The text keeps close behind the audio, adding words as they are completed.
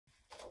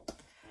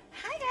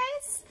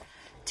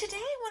today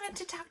I wanted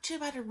to talk to you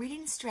about a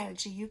reading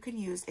strategy you can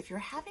use if you're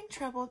having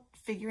trouble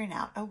figuring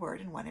out a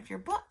word in one of your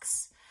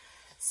books.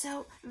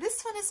 So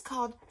this one is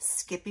called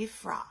Skippy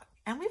Frog,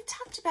 and we've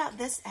talked about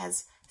this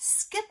as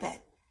skip it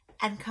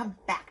and come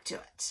back to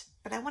it.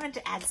 But I wanted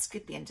to add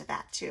Skippy into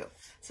that too.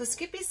 So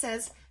Skippy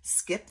says,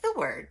 skip the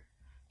word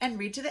and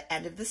read to the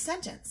end of the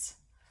sentence.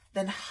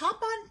 Then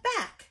hop on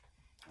back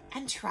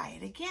and try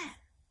it again.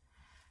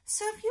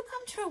 So if you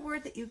come to a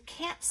word that you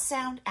can't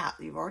sound out,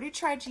 you've already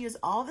tried to use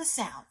all the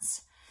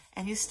sounds,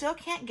 and you still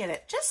can't get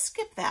it, just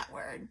skip that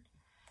word.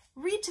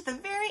 Read to the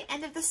very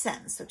end of the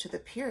sentence, so to the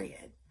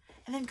period,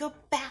 and then go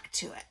back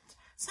to it.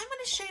 So I'm going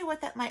to show you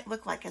what that might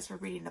look like as we're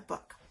reading the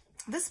book.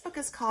 This book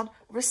is called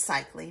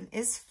Recycling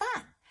is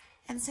Fun.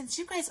 And since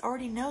you guys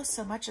already know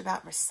so much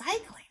about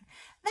recycling,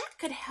 that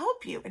could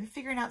help you in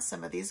figuring out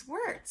some of these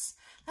words.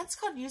 That's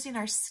called using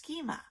our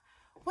schema.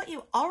 What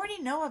you already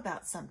know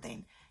about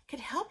something could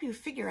help you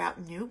figure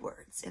out new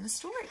words in a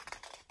story.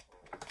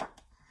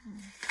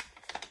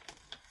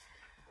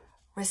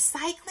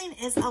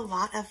 Recycling is a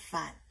lot of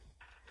fun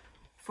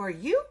for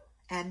you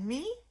and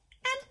me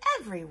and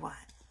everyone.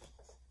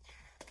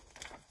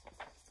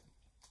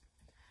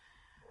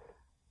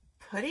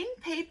 Putting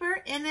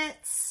paper in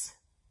its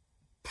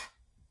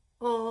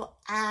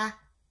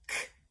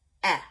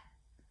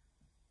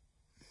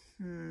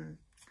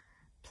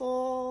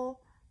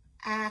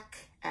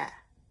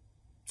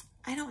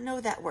I don't know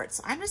that word,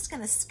 so I'm just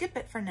going to skip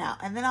it for now,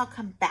 and then I'll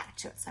come back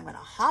to it. So I'm going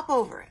to hop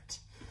over it.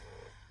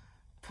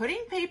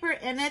 Putting paper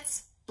in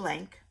its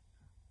blank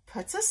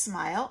puts a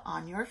smile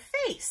on your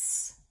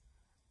face.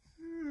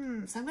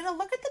 So I'm going to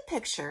look at the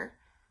picture.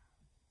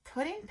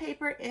 Putting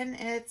paper in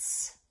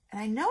its,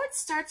 and I know it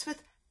starts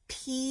with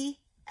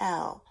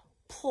P-L,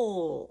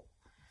 pull.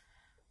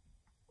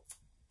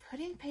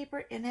 Putting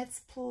paper in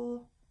its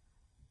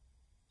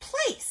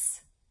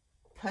place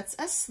puts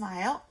a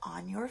smile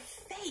on your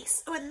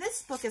face. Oh, and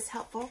this book is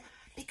helpful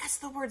because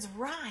the words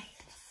rhyme.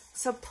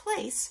 So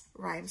place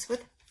rhymes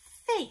with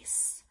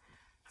face.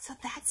 So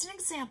that's an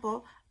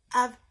example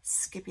of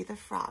Skippy the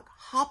Frog.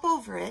 Hop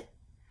over it,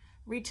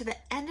 read to the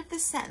end of the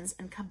sentence,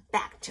 and come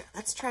back to it.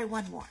 Let's try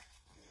one more.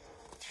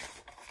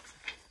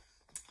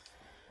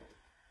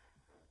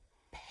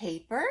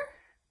 Paper,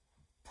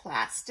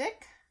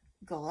 plastic,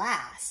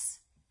 glass,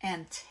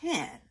 and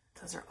tin.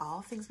 Those are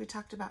all things we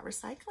talked about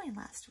recycling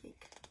last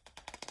week.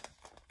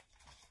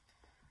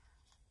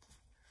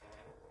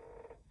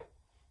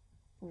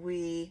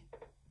 We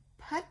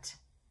put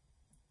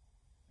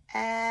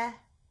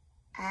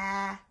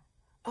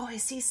oh, I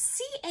see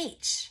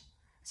CH.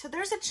 So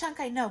there's a chunk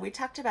I know. We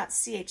talked about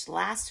CH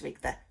last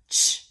week, the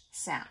ch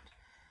sound.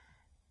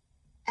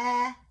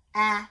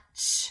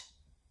 Ch.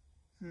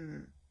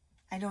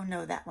 I don't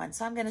know that one,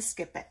 so I'm going to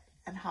skip it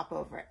and hop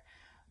over it.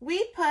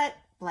 We put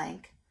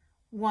blank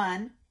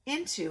one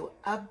into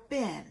a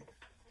bin.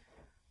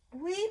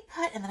 We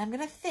put, and then I'm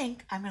going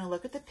to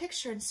look at the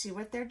picture and see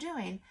what they're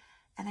doing.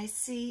 And I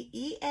see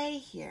EA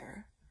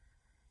here.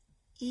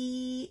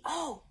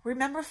 Oh,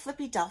 remember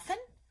Flippy Dolphin?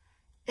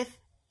 If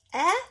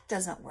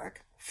doesn't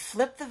work,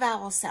 flip the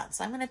vowel sound.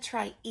 So I'm going to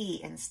try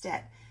E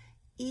instead.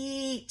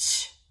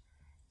 Each.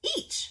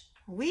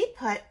 We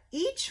put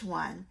each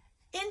one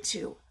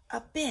into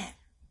a bin.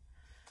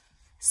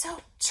 So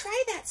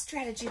try that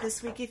strategy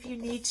this week if you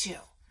need to.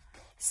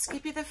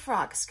 Skippy the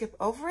Frog, skip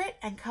over it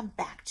and come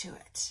back to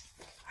it.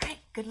 All right,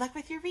 good luck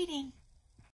with your reading.